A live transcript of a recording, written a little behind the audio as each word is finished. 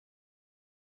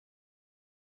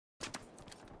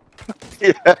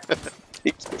Yeah.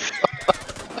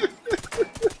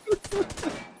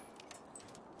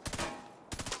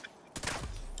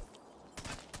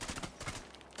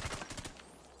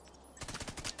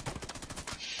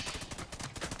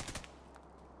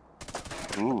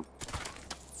 Mm.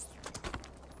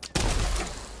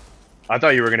 I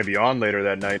thought you were gonna be on later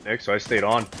that night, Nick, so I stayed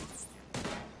on.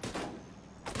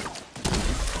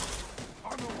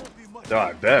 Oh,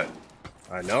 I bet.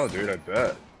 I know, dude, I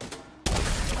bet.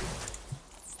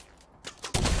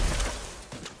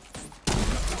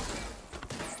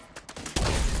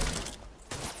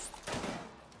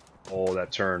 Oh,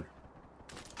 that turn.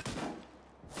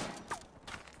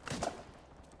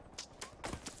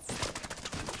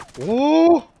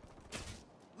 Ooh!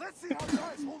 Let's see how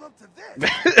guys hold up to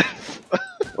this.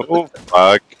 Oh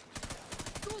fuck!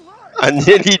 I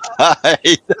nearly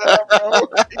died.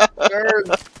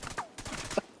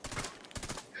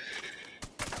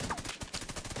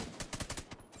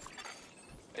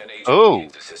 Oh,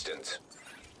 Assistance.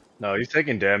 No, he's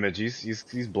taking damage.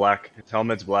 He's black. His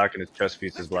helmet's black and his chest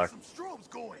piece is black. Some strobes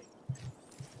going.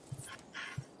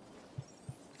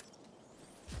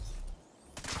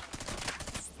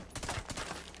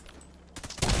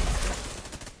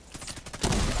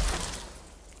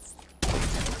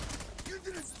 You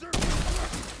didn't deserve it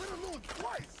once, let alone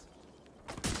twice.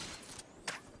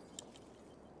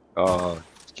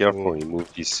 careful! He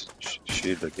moved his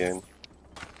shield again.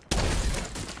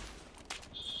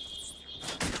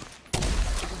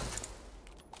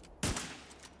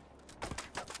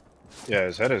 Yeah,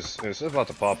 his head is about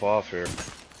to pop off here.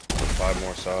 5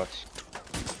 more shots.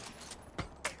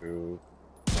 2,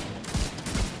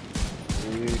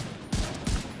 3.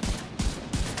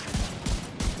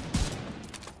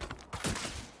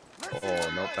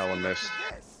 Oh, nope, that one missed.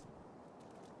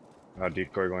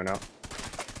 Decoy going out.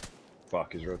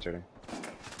 Fuck, he's rotating.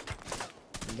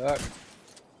 Come back.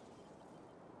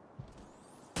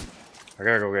 I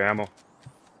gotta go get ammo.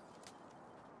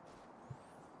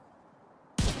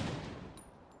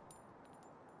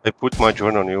 I put my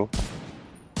drone on you.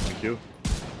 Thank you.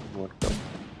 Welcome.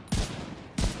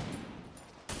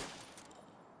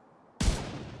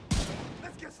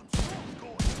 Let's get some strobes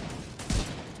going.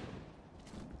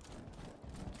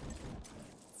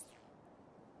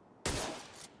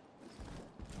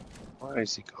 Where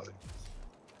is he going?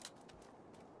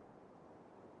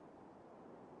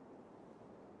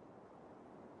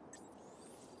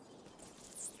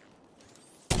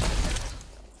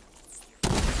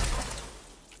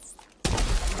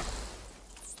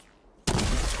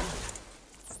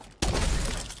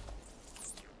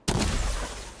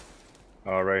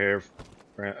 Right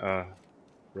here,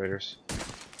 Raiders.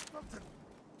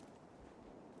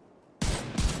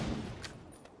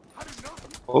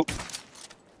 Oh,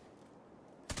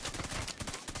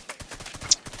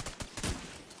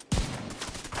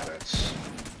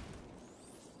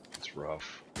 That's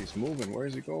rough. He's moving. Where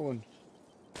is he going?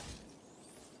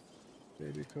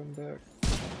 Baby, come back.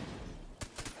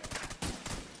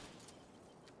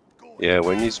 yeah.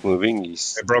 When he's moving,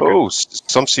 he's. I broke Oh, it.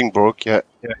 something broke. Yeah.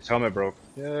 Yeah, his helmet broke.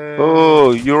 Yay.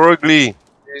 Oh, you're ugly.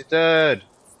 He's dead.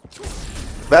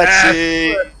 That's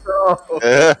it.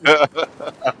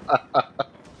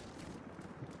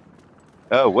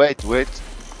 Oh, wait.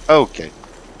 Okay.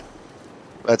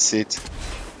 That's it.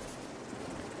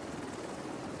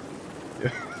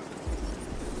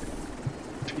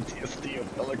 PTSD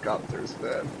of helicopters,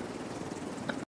 man.